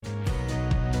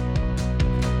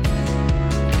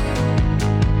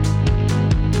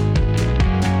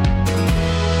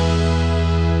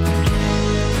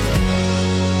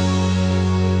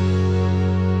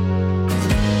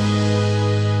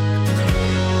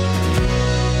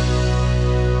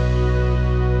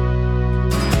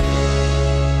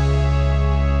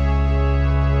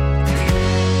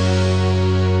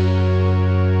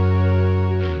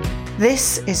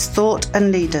This is Thought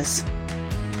and Leaders.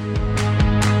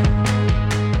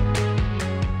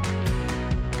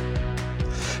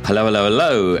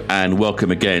 Hello, and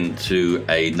welcome again to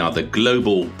another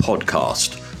global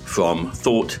podcast from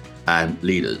Thought and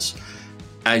Leaders.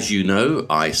 As you know,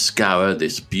 I scour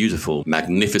this beautiful,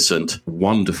 magnificent,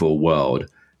 wonderful world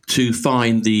to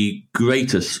find the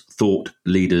greatest thought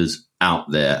leaders out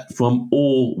there from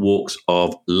all walks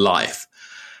of life.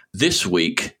 This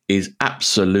week is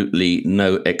absolutely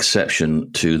no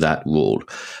exception to that rule.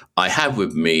 I have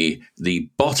with me the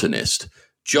botanist,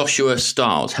 Joshua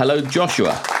Stiles. Hello,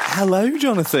 Joshua. Hello,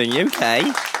 Jonathan. You okay?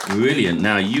 Brilliant.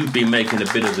 Now, you've been making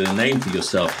a bit of a name for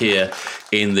yourself here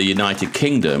in the United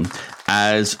Kingdom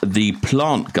as the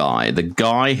plant guy, the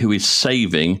guy who is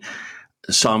saving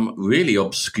some really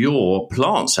obscure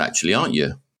plants, actually, aren't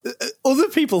you? Other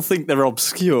people think they're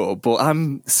obscure, but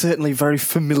I'm certainly very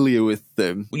familiar with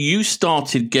them. You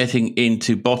started getting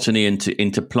into botany,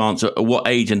 into plants at what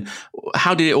age, and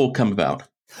how did it all come about?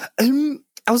 I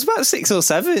was about 6 or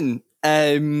 7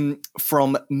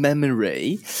 from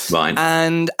memory. Right.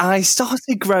 And I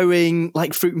started growing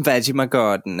like fruit and veg in my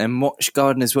garden and watched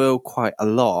Gardener's World quite a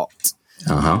lot,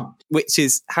 which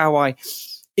is how I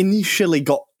initially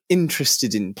got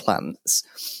interested in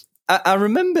plants. I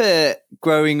remember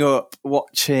growing up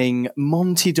watching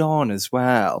Monty Don as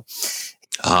well.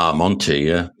 Monty,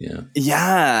 yeah.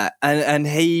 Yeah, and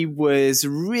he was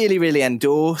really, really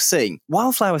endorsing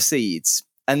wildflower seeds.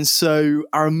 And so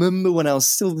I remember when I was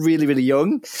still really, really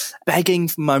young, begging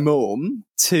for my mum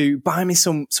to buy me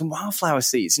some wildflower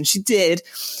seeds. And she did.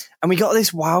 And we got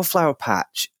this wildflower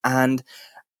patch. And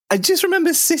I just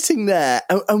remember sitting there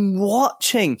and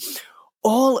watching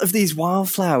all of these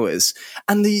wildflowers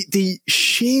and the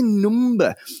sheer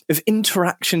number of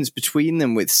interactions between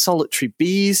them with solitary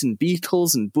bees and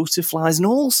beetles and butterflies and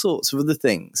all sorts of other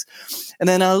things. And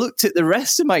then I looked at the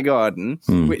rest of my garden,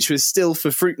 which was still for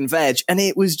fruit and veg, and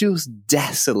it was just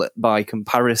desolate by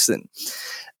comparison.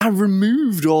 I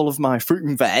removed all of my fruit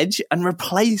and veg and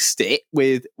replaced it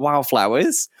with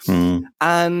wildflowers.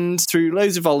 And through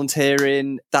loads of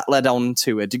volunteering, that led on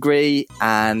to a degree,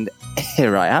 and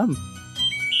here I am.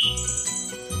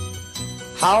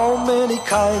 How many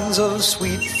kinds of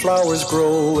sweet flowers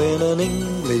grow in an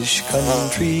English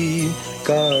country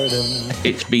garden?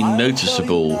 It's been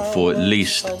noticeable for at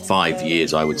least 5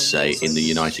 years, I would say, in the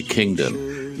United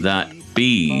Kingdom that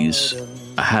bees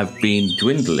have been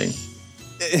dwindling.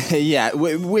 Yeah,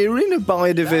 we're in a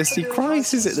biodiversity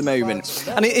crisis at the moment.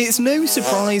 And it's no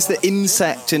surprise that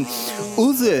insect and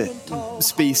other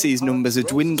species numbers are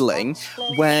dwindling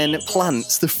when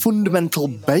plants, the fundamental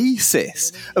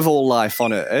basis of all life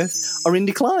on Earth, are in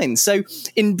decline. So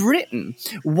in Britain,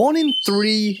 1 in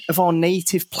 3 of our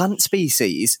native plant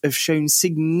species have shown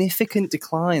significant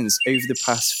declines over the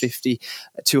past 50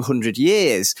 to 100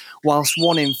 years, whilst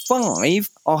 1 in 5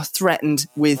 are threatened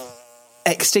with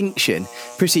extinction,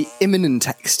 pretty imminent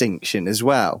extinction as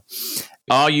well.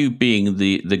 Are you being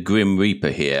the Grim Reaper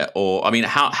here? Or, I mean,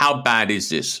 how bad is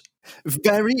this?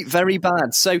 Very, very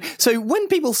bad. So when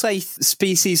people say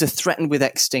species are threatened with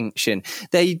extinction,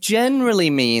 they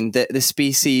generally mean that the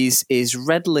species is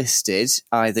red listed,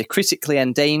 either critically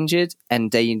endangered,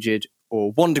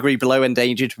 or 1 degree below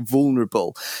endangered,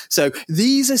 vulnerable. So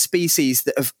these are species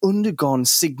that have undergone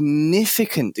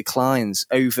significant declines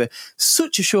over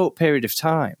such a short period of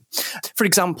time. For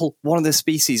example, one of the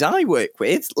species I work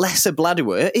with, Lesser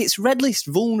bladderwort, it's red list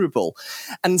vulnerable.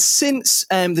 And since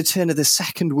the turn of the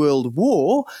Second World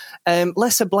War,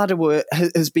 Lesser bladderwort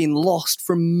has been lost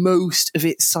from most of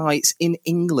its sites in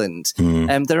England.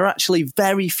 There are actually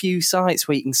very few sites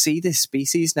where you can see this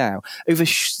species now. Over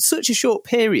such a short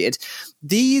period,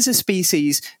 these are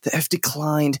species that have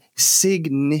declined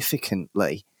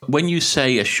significantly. When you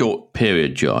say a short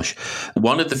period, Josh,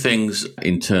 one of the things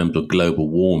in terms of global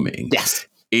warming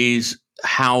is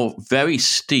how very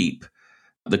steep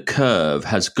the curve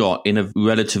has got in a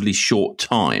relatively short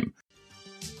time.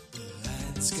 The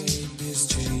landscape is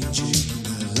changing,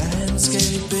 the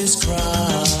landscape is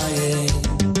crying.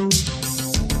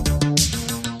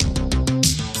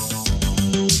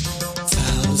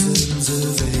 Thousands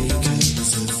of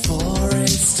acres of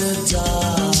forest are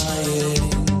dying.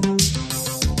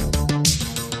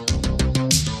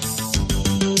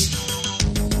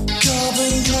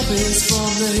 Carbon copies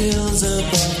from the hills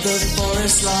above the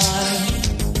forest line.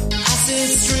 Acid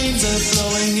streams are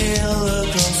flowing ill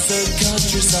across the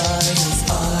countryside.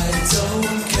 I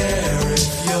don't care if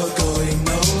you're going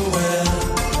nowhere.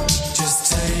 Just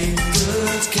take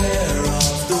good care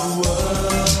of the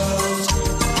world.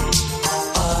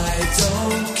 I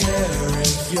don't care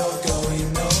if you're going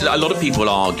nowhere. A lot of people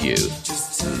argue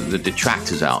the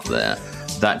detractors out there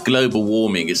that global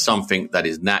warming is something that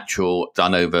is natural,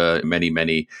 done over many,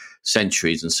 many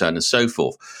centuries and so on and so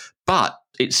forth. But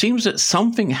it seems that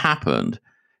something happened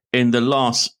in the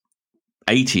last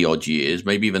 80 odd years,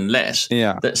 maybe even less,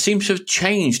 that seems to have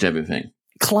changed everything.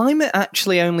 Climate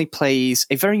actually only plays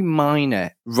a very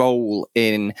minor role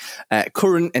in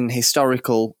current and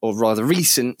historical, or rather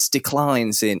recent,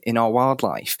 declines in our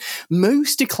wildlife.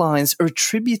 Most declines are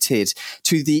attributed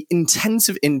to the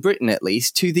in Britain at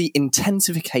least, to the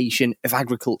intensification of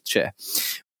agriculture.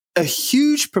 A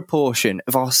huge proportion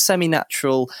of our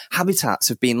semi-natural habitats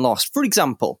have been lost. For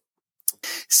example,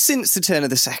 since the turn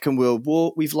of the Second World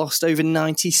War, we've lost over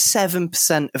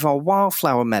 97% of our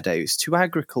wildflower meadows to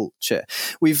agriculture.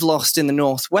 We've lost in the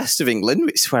northwest of England,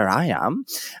 which is where I am.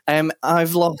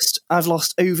 I've lost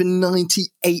over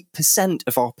 98%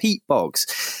 of our peat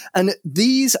bogs, and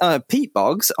these peat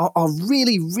bogs are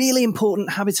really, really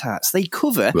important habitats. They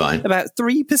cover about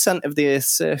 3% of the Earth's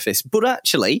surface, but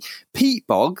actually, peat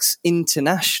bogs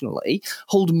internationally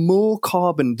hold more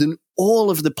carbon than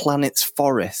all of the planet's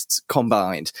forests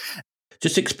combined.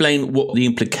 Just explain what the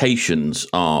implications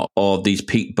are of these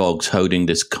peat bogs holding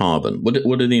this carbon. What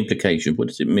are the implications? What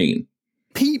does it mean?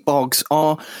 Peat bogs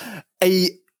are a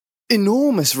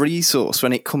enormous resource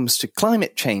when it comes to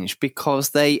climate change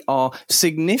because they are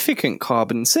significant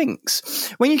carbon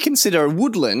sinks. When you consider a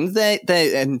woodland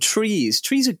and trees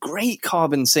are great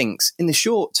carbon sinks in the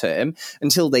short term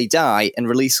until they die and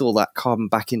release all that carbon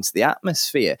back into the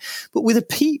atmosphere. But with a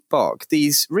peat bog,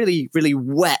 these really, really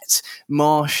wet,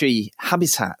 marshy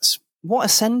habitats, what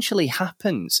essentially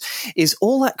happens is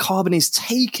all that carbon is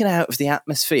taken out of the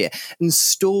atmosphere and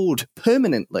stored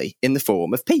permanently in the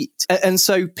form of peat. And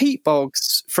so peat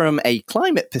bogs, from a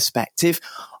climate perspective,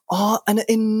 are an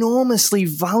enormously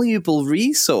valuable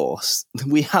resource that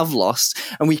we have lost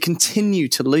and we continue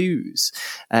to lose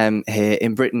here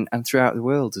in Britain and throughout the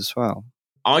world as well.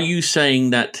 Are you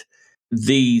saying that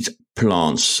these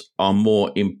plants are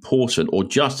more important or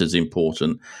just as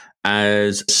important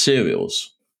as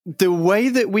cereals? The way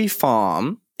that we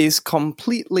farm is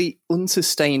completely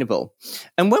unsustainable.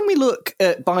 And when we look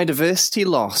at biodiversity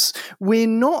loss, we're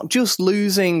not just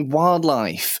losing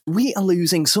wildlife, we are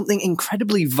losing something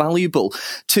incredibly valuable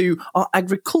to our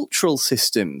agricultural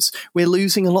systems. We're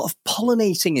losing a lot of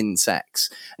pollinating insects.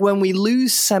 When we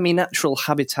lose semi-natural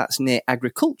habitats near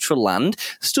agricultural land,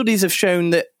 studies have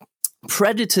shown that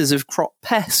predators of crop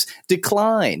pests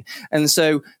decline, and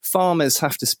so farmers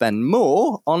have to spend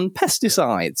more on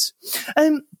pesticides.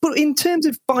 But in terms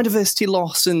of biodiversity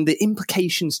loss and the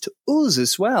implications to us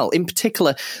as well, in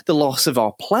particular the loss of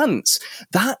our plants,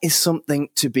 that is something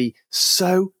to be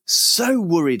so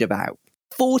worried about.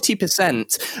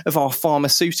 40% of our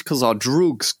pharmaceuticals, our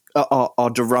drugs, are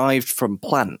derived from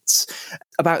plants.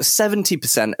 About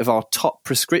 70% of our top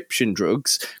prescription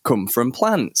drugs come from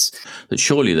plants. But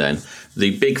surely then,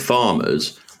 the big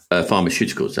farmers,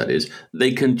 pharmaceuticals that is,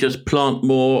 they can just plant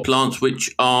more plants which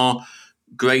are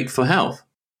great for health.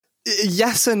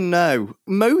 Yes and no.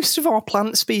 Most of our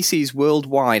plant species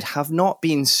worldwide have not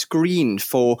been screened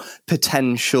for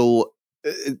potential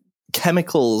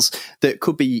chemicals that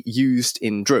could be used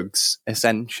in drugs,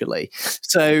 essentially.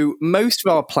 So most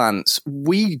of our plants,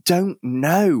 we don't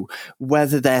know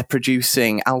whether they're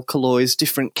producing alkaloids,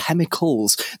 different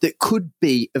chemicals that could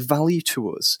be of value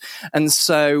to us. And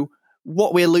so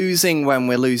what we're losing when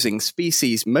we're losing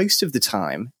species most of the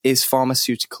time is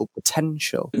pharmaceutical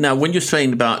potential. Now, when you're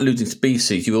saying about losing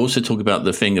species, you also talk about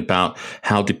the thing about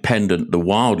how dependent the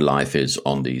wildlife is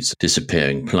on these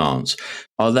disappearing plants.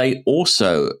 Are they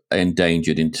also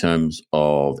endangered in terms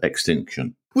of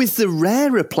extinction? With the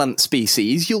rarer plant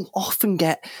species, you'll often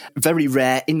get very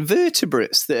rare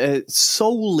invertebrates that are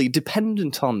solely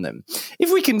dependent on them.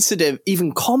 If we consider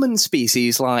even common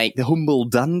species like the humble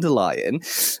dandelion,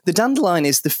 the dandelion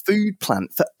is the food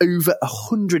plant for over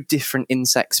 100 different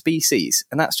insect species,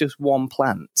 and that's just one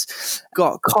plant.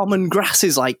 Got common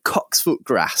grasses like cocksfoot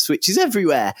grass, which is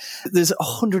everywhere. There's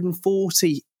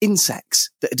 140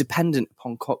 insects that are dependent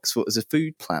upon cocksfoot as a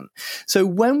food plant. So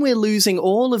when we're losing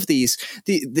all of this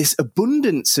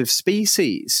abundance of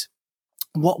species,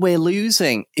 what we're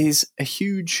losing is a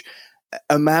huge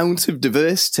amount of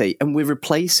diversity, and we're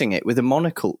replacing it with a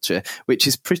monoculture, which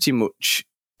is pretty much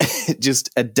just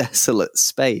a desolate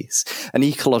space, an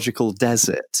ecological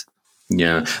desert.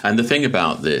 Yeah, and the thing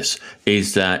about this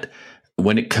is that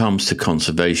when it comes to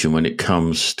conservation, when it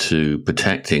comes to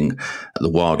protecting the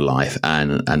wildlife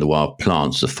and the wild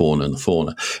plants, the fauna and the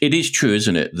fauna, it is true,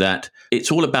 isn't it, that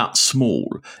it's all about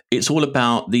small. It's all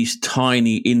about these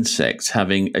tiny insects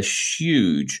having a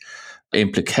huge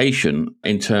implication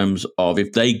in terms of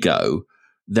if they go,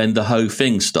 then the whole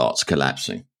thing starts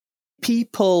collapsing.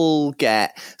 People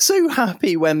get so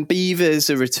happy when beavers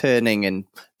are returning and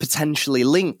potentially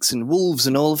lynx and wolves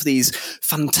and all of these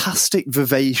fantastic,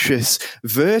 vivacious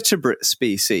vertebrate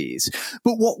species.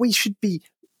 But what we should be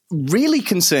really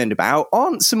concerned about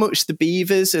aren't so much the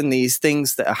beavers and these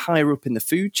things that are higher up in the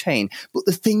food chain, but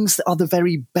the things that are the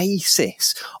very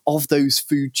basis of those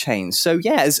food chains. So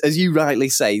yeah, as you rightly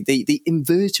say, the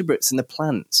invertebrates and the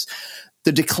plants,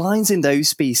 the declines in those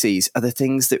species are the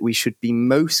things that we should be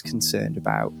most concerned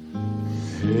about.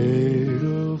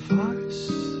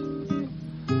 Edelweiss,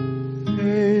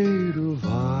 Edelweiss,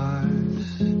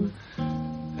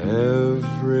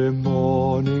 every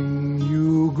morning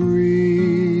you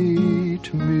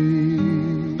greet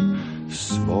me,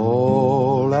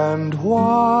 small and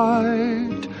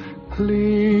white,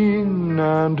 clean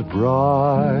and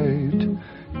bright,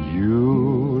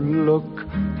 you look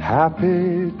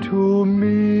happy to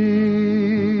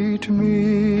meet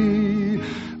me.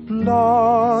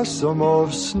 Blossom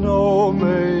of snow,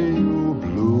 may you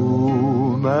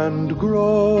bloom and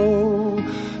grow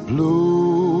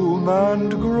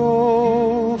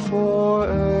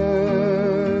forever.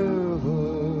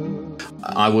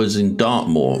 I was in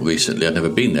Dartmoor recently. I'd never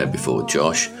been there before,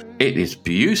 Josh. It is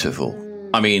beautiful.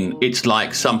 I mean, it's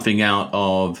like something out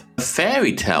of a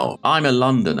fairy tale. I'm a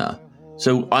Londoner,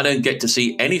 so I don't get to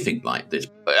see anything like this.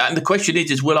 And the question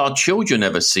is will our children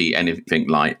ever see anything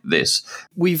like this?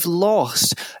 We've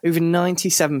lost over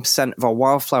 97% of our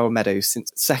wildflower meadows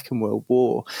since the Second World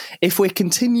War. If we're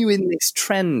continuing this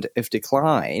trend of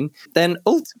decline, then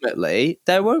ultimately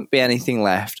there won't be anything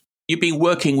left. You've been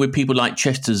working with people like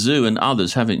Chester Zoo and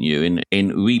others, haven't you,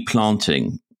 in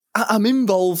replanting? I'm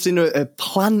involved in a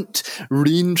plant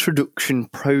reintroduction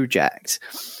project.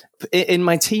 In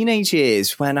my teenage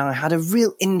years, when I had a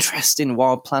real interest in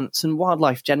wild plants and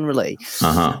wildlife generally,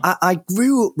 I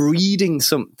grew up reading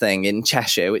something in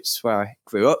Cheshire, which is where I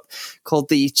grew up, called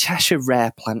the Cheshire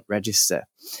Rare Plant Register.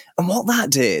 And what that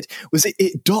did was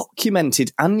it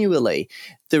documented annually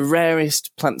the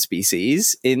rarest plant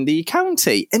species in the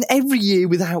county. And every year,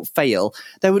 without fail,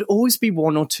 there would always be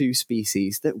one or two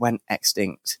species that went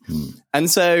extinct. And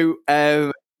so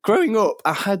growing up,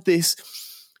 I had this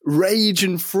rage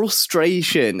and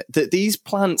frustration that these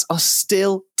plants are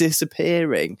still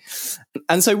disappearing.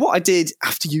 And so what I did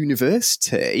after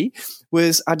university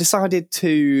was I decided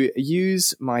to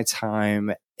use my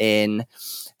time in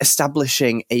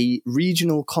establishing a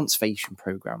regional conservation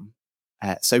program.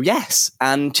 So yes,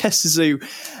 and Chester Zoo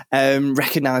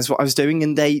recognised what I was doing,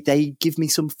 and they give me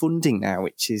some funding now,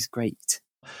 which is great.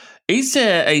 Is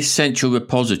there a central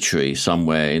repository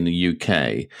somewhere in the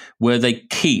UK where they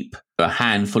keep a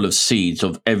handful of seeds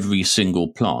of every single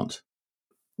plant?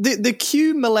 The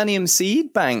Kew Millennium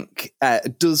Seed Bank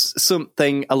does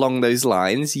something along those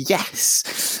lines,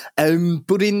 yes.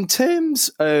 But in terms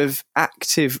of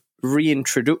active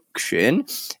reintroduction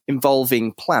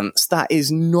involving plants, that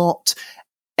is not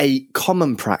a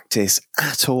common practice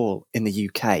at all in the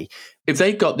UK. If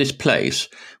they've got this place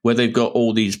where they've got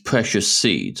all these precious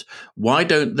seeds, why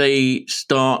don't they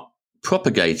start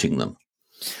propagating them?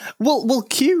 Well,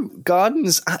 Kew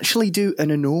Gardens actually do an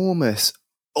enormous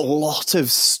lot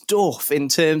of stuff in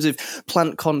terms of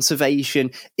plant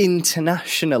conservation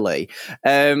internationally.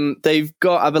 They've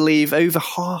got, I believe, over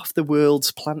half the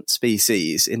world's plant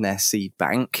species in their seed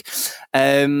bank.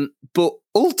 But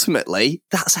ultimately,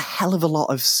 that's a hell of a lot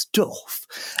of stuff.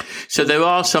 So there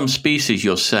are some species,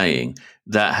 you're saying,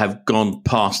 that have gone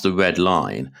past the red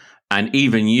line. And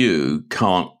even you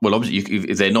can't, well, obviously,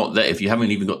 if they're not there, if you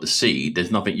haven't even got the seed,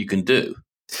 there's nothing you can do.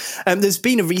 There's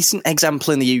been a recent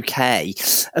example in the UK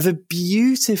of a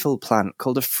beautiful plant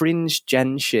called a fringe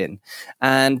gentian.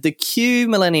 And the Kew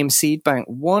Millennium Seed Bank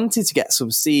wanted to get some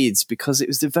seeds because it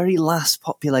was the very last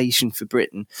population for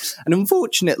Britain. And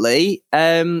unfortunately,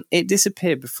 it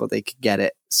disappeared before they could get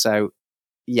it. So,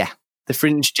 yeah, the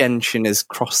fringe gentian has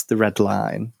crossed the red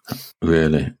line.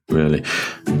 Really, really.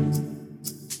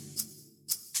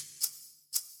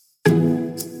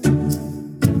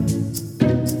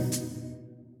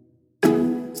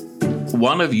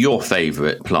 One of your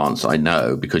favourite plants, I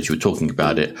know, because you were talking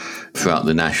about it throughout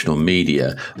the national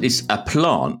media, is a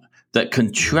plant that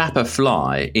can trap a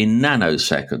fly in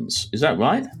nanoseconds. Is that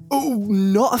right? Oh,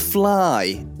 not a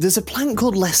fly. There's a plant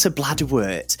called Lesser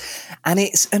bladderwort, and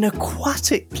it's an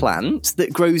aquatic plant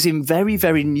that grows in very,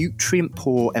 very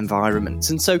nutrient-poor environments.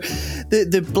 And so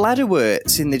the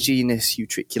bladderworts in the genus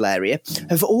Utricularia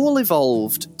have all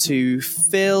evolved to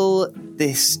fill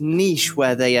this niche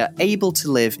where they are able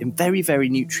to live in very, very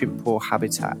nutrient-poor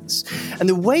habitats. And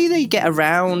the way they get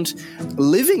around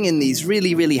living in these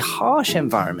really, really harsh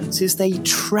environments plants is they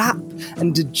trap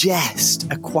and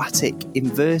digest aquatic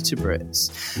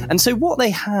invertebrates. And so what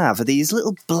they have are these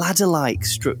little bladder-like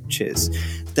structures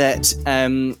that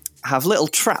have little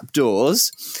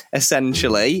trapdoors,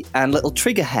 essentially, and little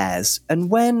trigger hairs. And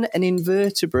when an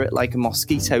invertebrate, like a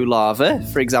mosquito larva,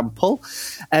 for example,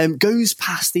 goes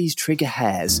past these trigger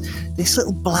hairs, this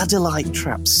little bladder-like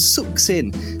trap sucks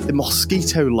in the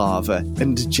mosquito larva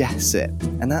and digests it.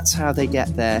 And that's how they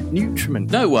get their nutriment.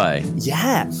 No way.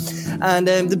 Yeah. And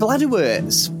the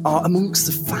bladderworts are amongst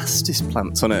the fastest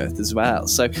plants on Earth as well.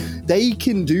 So they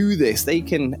can do this. They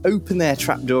can open their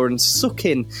trapdoor and suck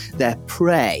in their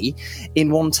prey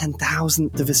in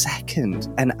 1/10,000th of a second.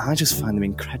 And I just find them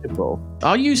incredible.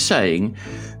 Are you saying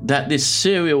that this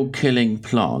serial killing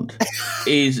plant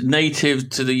is native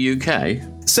to the UK?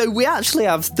 So we actually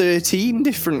have 13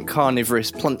 different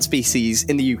carnivorous plant species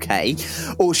in the UK,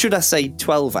 or should I say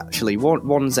 12 actually.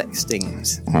 One's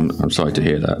extinct. I'm sorry to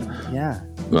hear that. Yeah.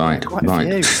 Right, Quite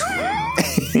right. A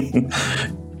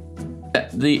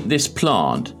few. This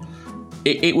plant,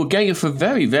 it will cater for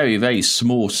very, very, very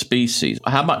small species.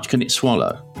 How much can it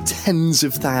swallow? Tens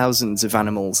of thousands of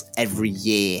animals every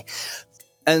year.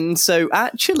 And so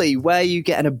actually, where you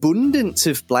get an abundance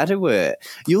of bladderwort,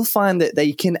 you'll find that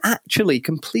they can actually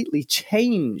completely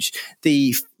change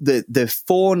the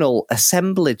faunal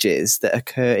assemblages that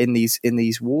occur in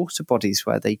these water bodies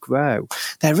where they grow.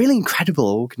 They're really incredible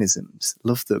organisms.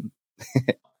 Love them.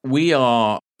 We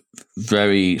are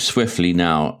very swiftly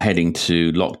now heading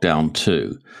to lockdown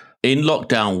 2. In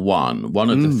lockdown 1,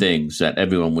 one of the things that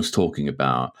everyone was talking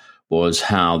about was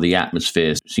how the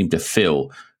atmosphere seemed to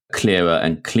feel clearer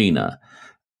and cleaner.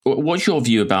 What's your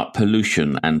view about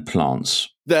pollution and plants?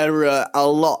 There are a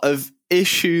lot of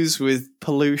issues with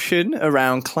pollution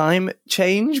around climate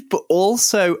change, but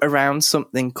also around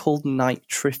something called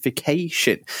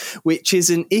nitrification, which is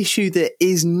an issue that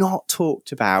is not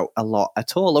talked about a lot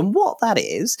at all. And what that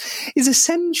is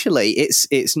essentially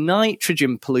it's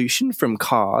nitrogen pollution from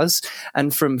cars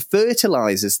and from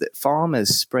fertilizers that farmers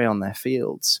spray on their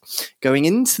fields, going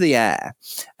into the air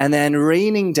and then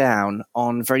raining down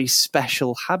on very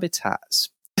special habitats.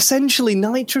 Essentially,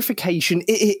 nitrification,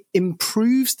 it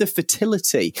improves the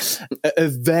fertility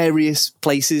of various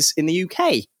places in the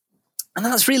UK. And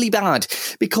that's really bad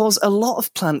because a lot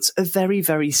of plants are very,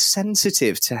 very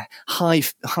sensitive to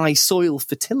high soil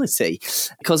fertility.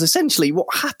 Because essentially what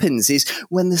happens is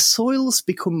when the soils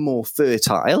become more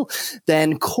fertile,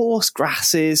 then coarse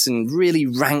grasses and really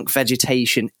rank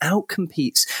vegetation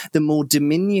outcompetes the more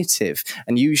diminutive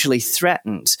and usually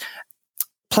threatened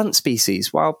plant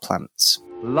species, wild plants.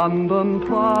 London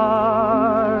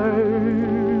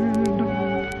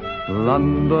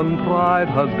Pride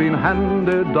has been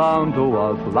handed down to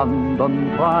us.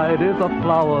 London Pride is a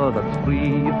flower that's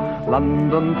free.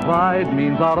 London Pride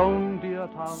means our own dear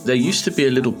town. There used to be a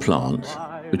little plant,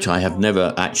 which I have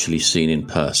never actually seen in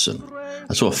person.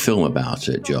 I saw a film about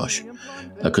it, Josh,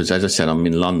 because as I said, I'm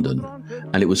in London,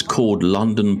 and it was called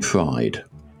London Pride.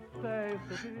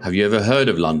 Have you ever heard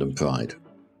of London Pride?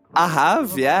 I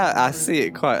have, yeah. I see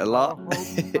it quite a lot.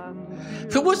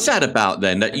 So what's that about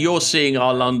then, that you're seeing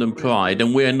our London Pride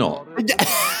and we're not?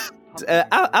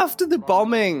 After the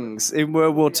bombings in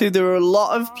World War II, there were a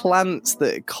lot of plants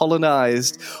that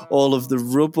colonised all of the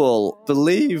rubble. I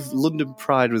believe London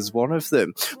Pride was one of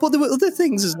them. But there were other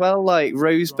things as well, like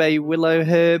rosebay, willow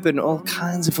herb, and all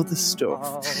kinds of other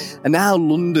stuff. And now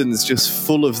London's just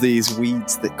full of these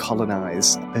weeds that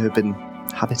colonise urban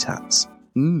habitats.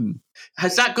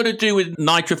 Has that got to do with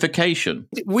nitrification?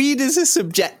 Weed is a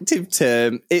subjective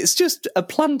term. It's just a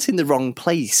plant in the wrong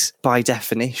place by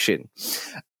definition.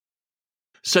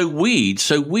 So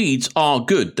weeds are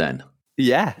good then?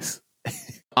 Yes.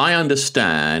 I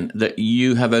understand that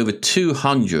you have over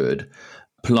 200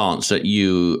 plants that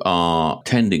you are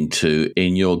tending to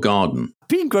in your garden. I've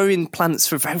been growing plants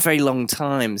for a very, very long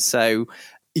time, so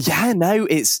yeah, no,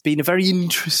 it's been a very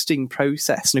interesting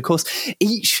process. And of course,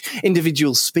 each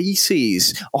individual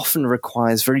species often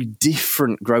requires very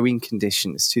different growing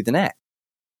conditions to the next.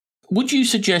 Would you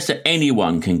suggest that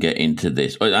anyone can get into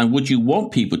this? And would you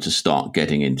want people to start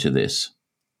getting into this?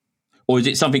 Or is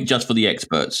it something just for the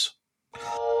experts?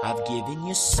 I've given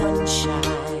you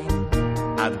sunshine,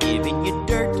 I've given you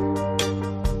dirt.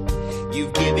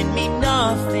 You've given me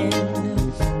nothing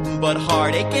but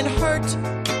heartache and hurt.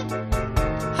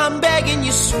 I'm begging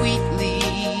you sweetly,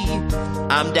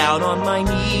 I'm down on my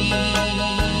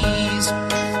knees.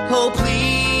 Oh,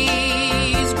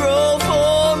 please grow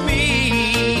for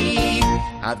me.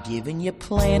 I've given you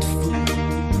plant food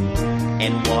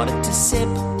and water to sip.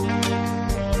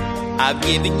 I've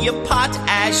given you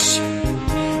potash,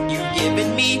 you've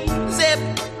given me zip.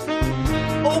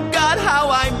 Oh God, how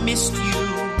I missed you.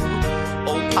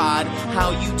 Oh Pod,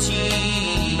 how you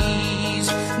tease.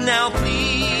 Now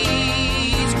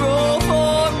please grow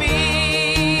for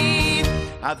me.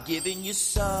 I've given you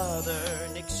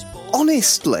southern exposure.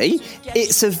 Honestly,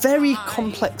 it's a very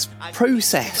complex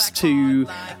process to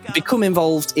become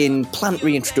involved in plant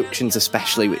reintroductions,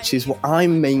 especially, which is what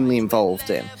I'm mainly involved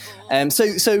in.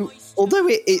 So although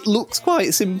it looks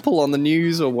quite simple on the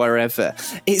news or wherever,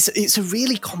 it's a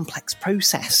really complex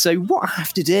process. So what I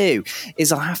have to do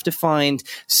is I have to find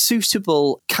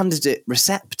suitable candidate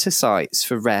receptor sites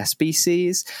for rare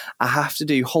species. I have to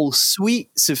do whole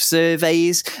suites of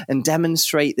surveys and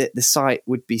demonstrate that the site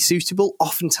would be suitable,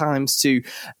 oftentimes to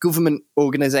government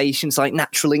organisations like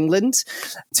Natural England,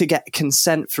 to get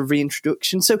consent for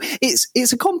reintroduction. So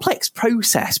it's a complex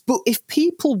process, but if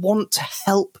people want to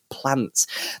help plants,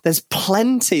 there's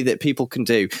plenty that people can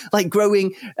do, like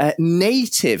growing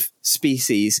native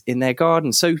species in their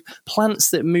garden. So plants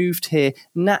that moved here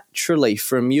naturally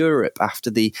from Europe after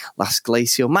the last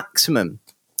glacial maximum.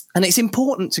 And it's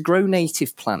important to grow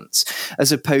native plants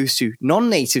as opposed to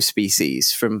non-native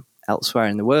species from elsewhere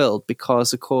in the world,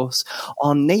 because, of course,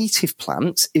 our native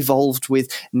plants evolved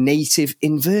with native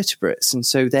invertebrates, and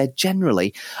so they're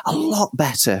generally a lot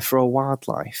better for our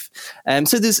wildlife.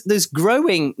 So there's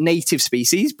growing native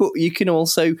species, but you can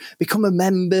also become a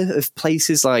member of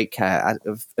places like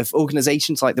of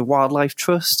organisations like the Wildlife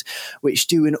Trust, which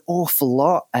do an awful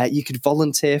lot. You could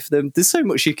volunteer for them. There's so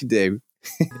much you can do.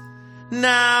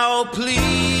 Now please,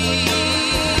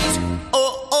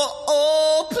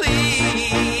 oh please,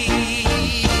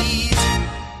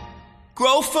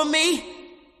 grow for me.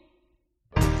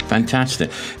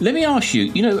 Fantastic. Let me ask you,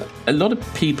 a lot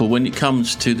of people, when it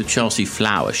comes to the Chelsea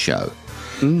Flower Show,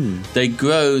 they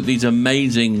grow these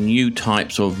amazing new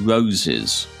types of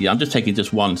roses. Yeah, I'm just taking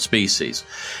just one species.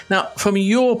 Now, from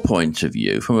your point of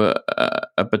view, from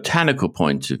a botanical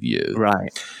point of view,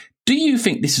 Right. do you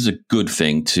think this is a good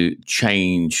thing to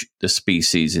change the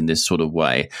species in this sort of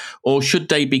way? Or should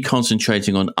they be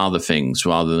concentrating on other things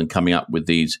rather than coming up with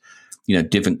these,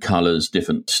 different colours,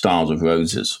 different styles of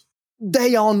roses?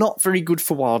 They are not very good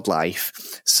for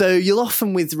wildlife. So you'll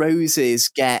often with roses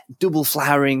get double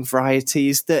flowering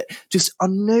varieties that just are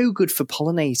no good for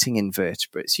pollinating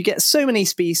invertebrates. You get so many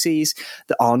species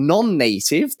that are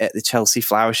non-native at the Chelsea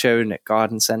Flower Show and at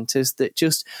garden centres that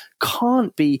just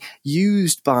can't be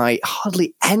used by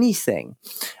hardly anything.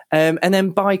 And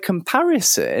then by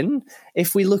comparison,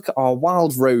 if we look at our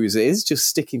wild roses, just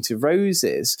sticking to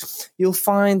roses, you'll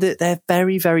find that they're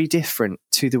very, very different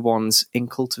to the ones in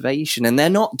cultivation. And they're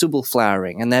not double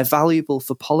flowering, and they're valuable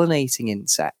for pollinating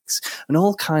insects and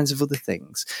all kinds of other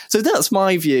things. So that's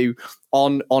my view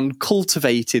on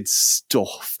cultivated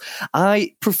stuff.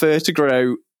 I prefer to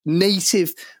grow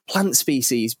native plant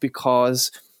species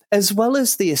because, as well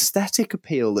as the aesthetic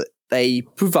appeal that they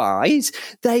provide,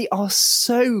 they are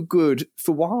so good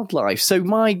for wildlife. So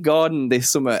my garden this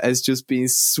summer has just been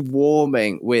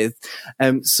swarming with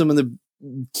some of the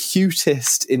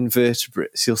cutest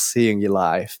invertebrates you'll see in your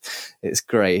life. It's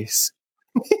great.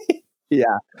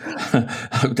 Yeah.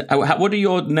 What do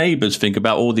your neighbours think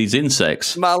about all these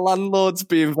insects? My landlord's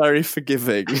being very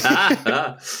forgiving.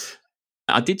 I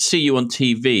did see you on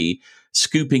TV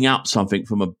scooping out something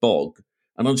from a bog,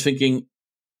 and I was thinking,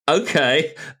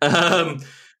 okay.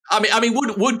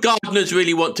 Would gardeners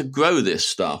really want to grow this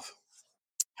stuff?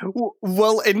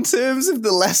 Well, in terms of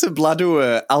the lesser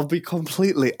bladderwort, I'll be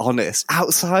completely honest.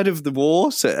 Outside of the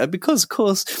water, because, of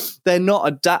course, they're not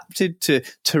adapted to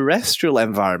terrestrial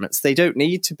environments, they don't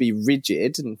need to be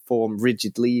rigid and form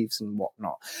rigid leaves and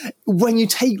whatnot. When you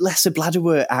take lesser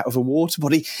bladderwort out of a water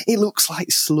body, it looks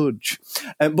like sludge.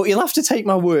 But you'll have to take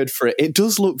my word for it. It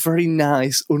does look very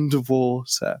nice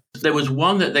underwater. There was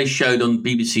one that they showed on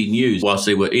BBC News whilst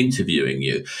they were interviewing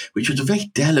you, which was a very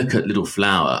delicate little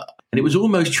flower. And it was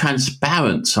almost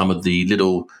transparent, some of the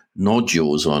little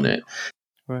nodules on it.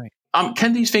 Right.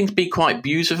 Can these things be quite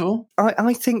beautiful?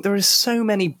 I think there are so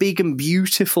many big and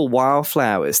beautiful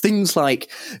wildflowers. Things like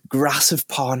grass of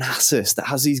Parnassus that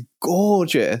has these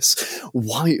gorgeous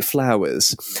white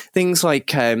flowers. Things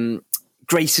like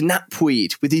greater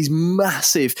knapweed with these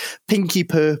massive pinky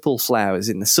purple flowers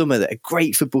in the summer that are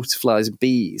great for butterflies and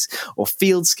bees, or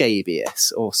field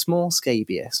scabious, or small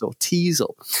scabious, or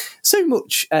teasel. So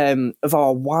much of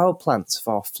our wild plants, of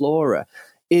our flora,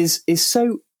 is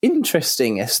so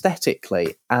interesting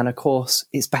aesthetically, and of course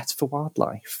it's better for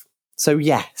wildlife. So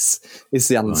yes is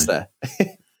the answer.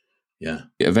 Right. Yeah.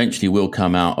 Eventually we'll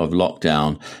come out of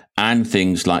lockdown and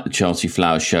things like the Chelsea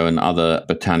Flower Show and other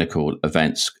botanical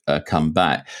events come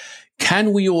back.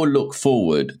 Can we all look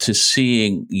forward to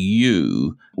seeing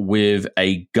you with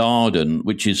a garden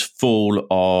which is full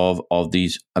of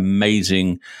these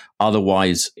amazing,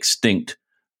 otherwise extinct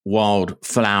wild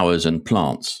flowers and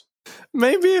plants?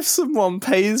 Maybe if someone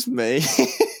pays me,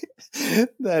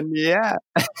 then yeah.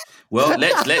 Well,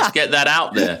 let's get that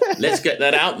out there. Let's get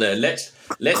that out there.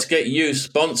 Let's get you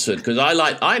sponsored, because I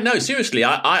like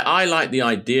the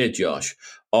idea, Josh,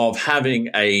 of having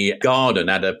a garden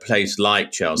at a place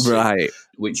like Chelsea, Right.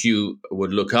 which you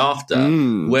would look after,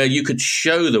 where you could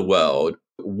show the world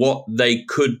what they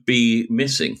could be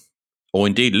missing or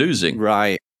indeed losing.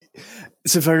 Right.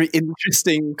 It's a very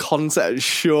interesting concept.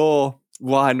 Sure.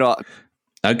 Why not?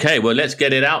 Okay, well, let's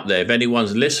get it out there. If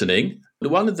anyone's listening,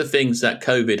 one of the things that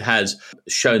COVID has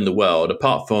shown the world,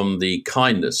 apart from the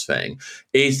kindness thing,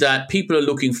 is that people are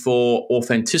looking for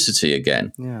authenticity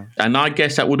again. Yeah. And I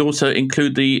guess that would also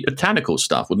include the botanical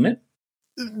stuff, wouldn't it?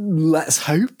 Let's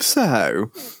hope so.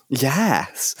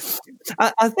 Yes.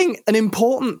 I think an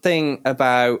important thing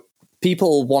about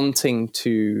people wanting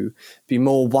to be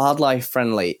more wildlife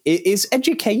friendly is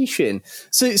education.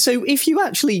 So if you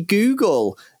actually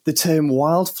Google the term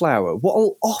wildflower, what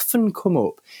will often come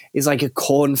up is like a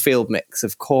cornfield mix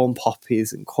of corn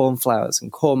poppies and cornflowers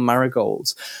and corn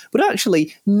marigolds. But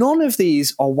actually, none of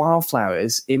these are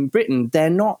wildflowers in Britain. They're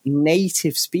not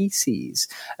native species.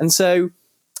 And so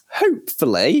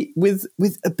hopefully, with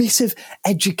a bit of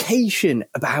education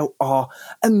about our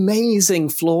amazing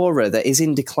flora that is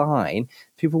in decline,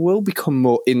 people will become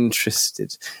more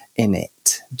interested in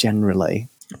it generally.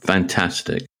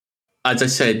 Fantastic. As I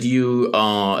said, you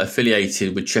are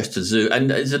affiliated with Chester Zoo, and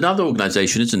there's another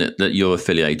organisation, isn't it, that you're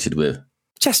affiliated with?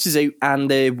 Chester Zoo and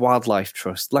the Wildlife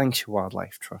Trust, Lancashire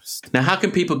Wildlife Trust. Now, how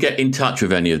can people get in touch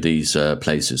with any of these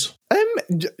places?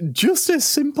 Just a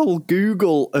simple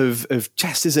Google of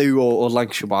Chester Zoo or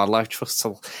Lancashire Wildlife Trust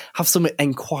will have some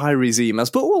inquiries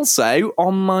emails, but also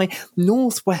on my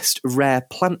Northwest Rare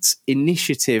Plants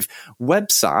Initiative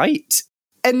website,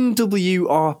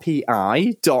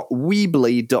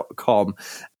 nwrpi.weebly.com.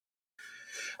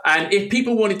 And if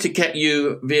people wanted to get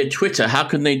you via Twitter, how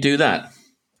can they do that?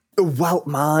 Well,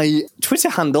 my Twitter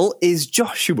handle is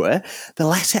Joshua, the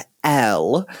letter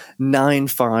L,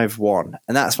 951.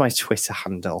 And that's my Twitter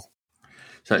handle.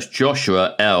 So that's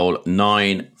Joshua L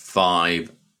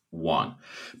 951.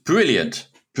 Brilliant,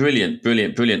 brilliant,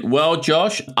 brilliant, brilliant. Well,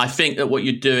 Josh, I think that what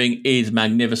you're doing is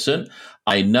magnificent.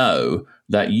 I know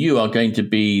that you are going to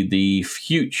be the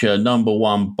future number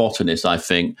one botanist, I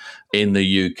think, in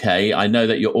the UK. I know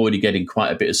that you're already getting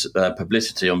quite a bit of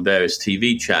publicity on various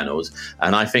TV channels,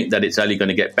 and I think that it's only going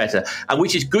to get better, and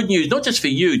which is good news, not just for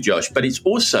you, Josh, but it's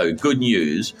also good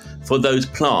news for those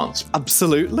plants.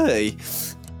 Absolutely.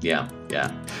 Yeah.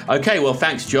 Okay, well,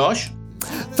 thanks, Josh.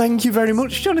 Thank you very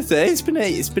much, Jonathan. It's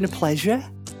been a pleasure.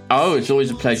 Oh, it's always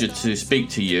a pleasure to speak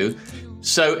to you.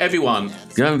 So everyone,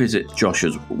 go and visit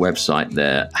Josh's website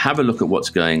there, have a look at what's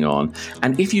going on,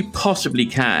 and if you possibly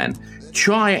can,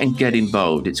 try and get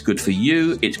involved. It's good for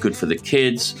you, it's good for the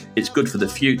kids, it's good for the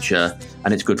future,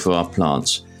 and it's good for our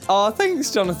plants. Oh, thanks,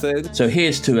 Jonathan. So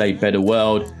here's to a better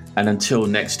world, and until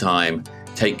next time,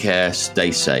 take care,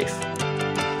 stay safe.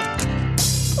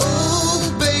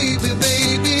 Oh, baby,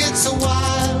 it's a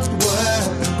wild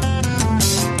world.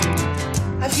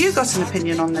 Have you got an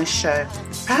opinion on this show?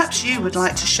 Perhaps you would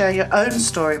like to share your own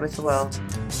story with the world.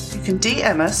 You can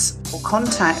DM us or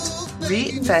contact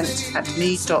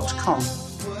reinvent@me.com.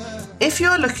 If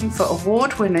you're looking for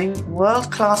award-winning,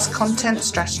 world-class content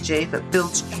strategy that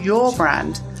builds your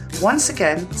brand, once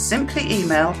again, simply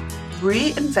email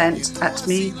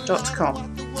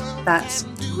reinvent@me.com. That's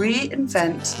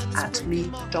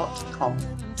reinvent@me.com.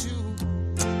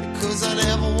 Because I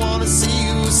never want to see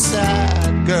you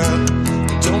sad, girl.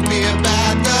 Don't be a bad